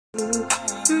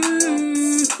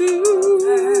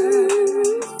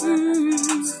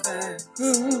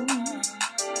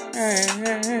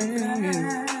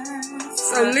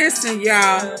listen,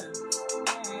 y'all.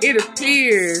 It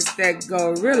appears that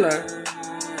Gorilla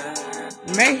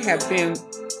may have been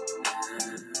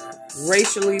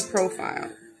racially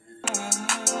profiled.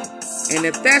 And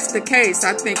if that's the case,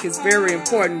 I think it's very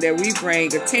important that we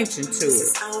bring attention to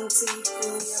it.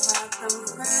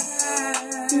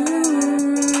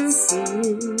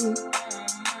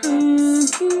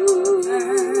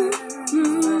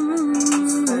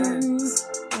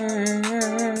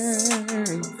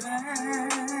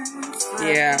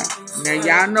 Yeah. Now,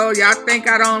 y'all know, y'all think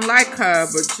I don't like her,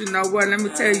 but you know what? Let me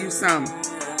tell you something.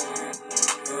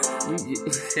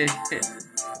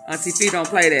 Auntie P don't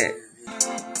play that.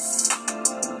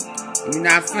 You're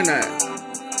not finna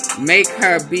make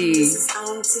her be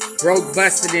broke,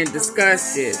 busted, and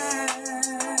disgusted.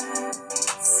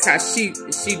 Cause she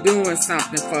doing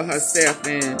something for herself,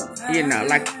 and you know,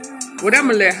 like, well, I'm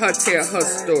gonna let her tell her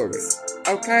story,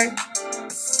 okay?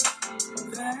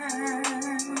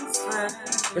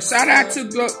 But shout out to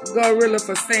Gorilla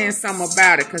for saying something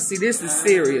about it, cause see, this is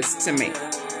serious to me,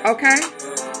 okay?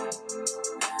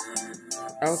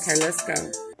 Okay, let's go.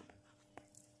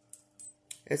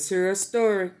 Let's hear her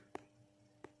story.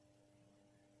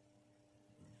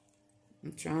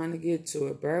 I'm trying to get to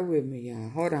it. Bear with me, y'all.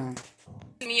 Hold on.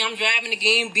 Me, I'm driving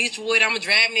again, bitch. What? I'm a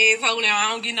driving asshole now. I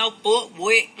don't get no fuck.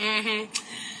 What?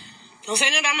 Don't say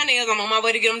nothing about my nails. I'm on my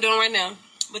way to get them done right now.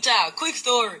 But y'all, quick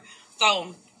story.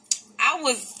 So I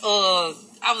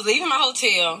was leaving my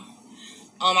hotel.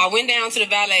 I went down to the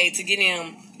valet to get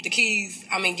them the keys.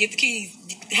 Get the keys.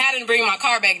 Had them bring my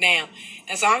car back down.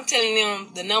 And so I'm telling them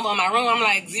the number of my room. I'm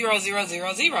like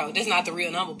 0000. That's not the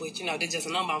real number, but you know, that's just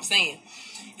a number I'm saying.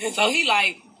 And so he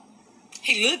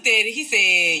looked at it. He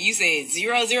said, "You said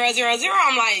 0000?"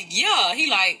 I'm like, "Yeah." He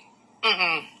like,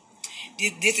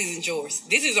 This isn't yours.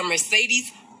 This is a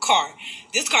Mercedes car.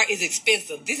 This car is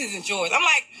expensive. This isn't yours. I'm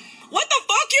like, what the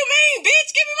fuck you mean,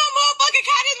 bitch? Give me my motherfucking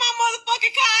car. This is my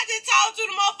motherfucking car. I just told you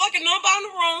the motherfucking number on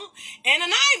the room. And the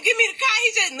name, give me the car. He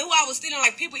just knew I was stealing.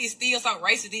 Like, people is still so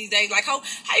racist these days. Like, how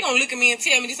you gonna look at me and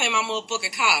tell me this ain't my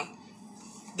motherfucking car?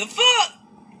 The fuck?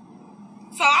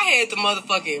 So I had to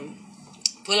motherfucking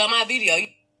pull up my video.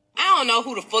 I don't know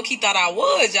who the fuck he thought I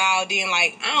was, y'all. Then,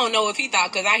 like, I don't know if he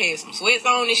thought because I had some sweats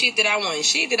on and shit that I want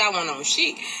on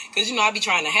shit. Because, you know, I be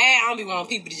trying to hide. I don't be wanting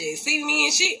people to just see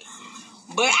me and shit.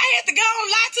 But I had to go and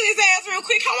lie to his ass real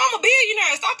quick. I'm a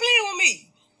billionaire. Stop playing with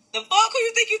me. The fuck? Who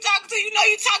you think you talking to? You know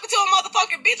you talking to a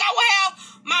motherfucking bitch. I will have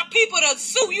my people to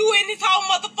sue you in this whole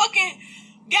motherfucking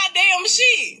goddamn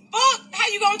shit. Fuck? How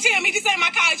you gonna tell me this ain't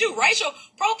my car? You racial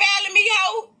profiling me,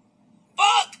 hoe?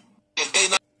 Fuck.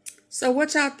 So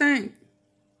what y'all think?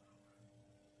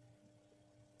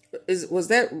 Was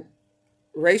that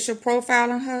racial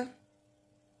profiling her?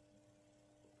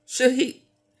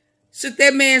 Should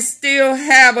that man still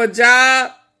have a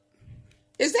job?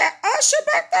 Is that Usher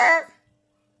back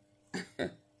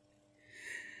there?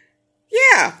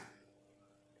 Yeah.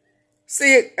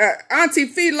 See, Auntie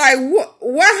Fee, like,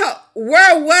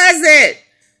 where was it?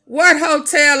 What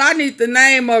hotel? I need the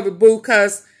name of it, boo,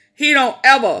 because he don't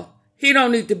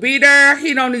need to be there.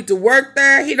 He don't need to work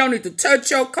there. He don't need to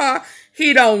touch your car.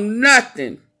 He don't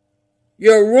nothing.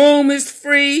 Your room is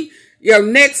free. Your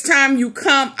next time you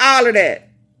come, all of that.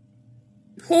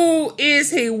 Who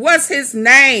is he? What's his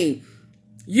name?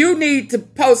 You need to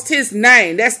post his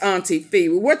name. That's Auntie Fee.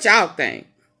 What y'all think?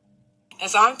 And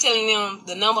so I'm telling them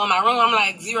the number on my room. I'm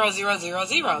like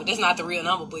 0000. That's not the real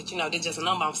number, but you know, that's just a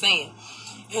number I'm saying.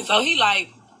 And so he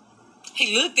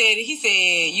looked at it. He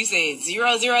said, "You said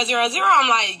 0000?" I'm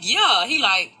like, "Yeah." He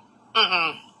like,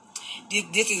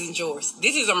 This isn't yours.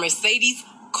 This is a Mercedes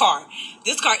car.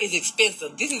 This car is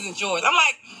expensive. This isn't yours. I'm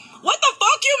like, what the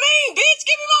fuck you mean, bitch?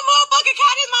 Give me my motherfucking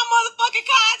car. This is my motherfucking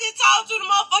car. I just told you the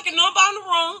motherfucking number on the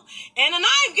room. And the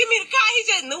name, give me the car. He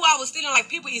just knew I was stealing. Like,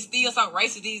 people is still so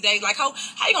racist these days. Like, how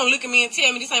you gonna look at me and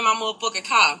tell me this ain't my motherfucking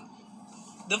car?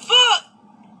 The fuck?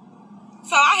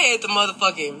 So I had to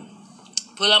motherfucking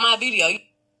pull up my video.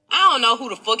 I don't know who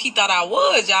the fuck he thought I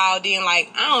was, y'all. Then,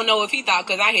 like, I don't know if he thought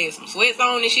because I had some sweats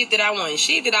on and shit that I want on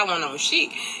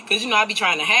shit. Because, you know, I be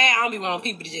trying to hide. I don't be wanting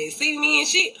people to just see me and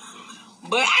shit.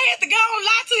 But I had to go and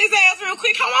lie to his ass real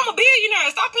quick. I'm a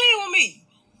billionaire. Stop playing with me.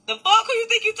 The fuck? Who you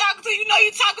think you talking to? You know you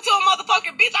talking to a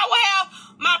motherfucking bitch. I will have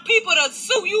my people to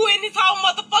sue you in this whole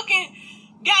motherfucking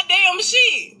goddamn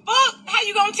shit. Fuck? How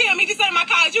you gonna tell me this ain't my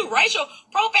car? You racial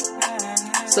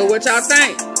profile? So what y'all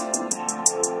think?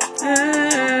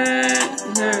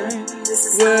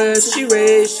 Was she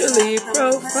racially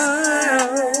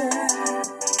profiled?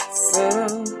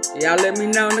 Y'all let me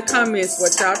know in the comments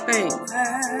what y'all think.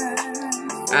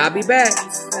 I'll be back.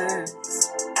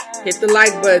 Hit the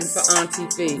like button for Auntie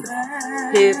Fee.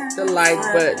 Hit the like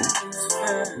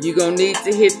button. You're going to need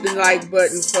to hit the like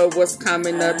button for what's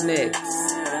coming up next.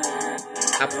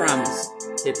 I promise.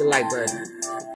 Hit the like button.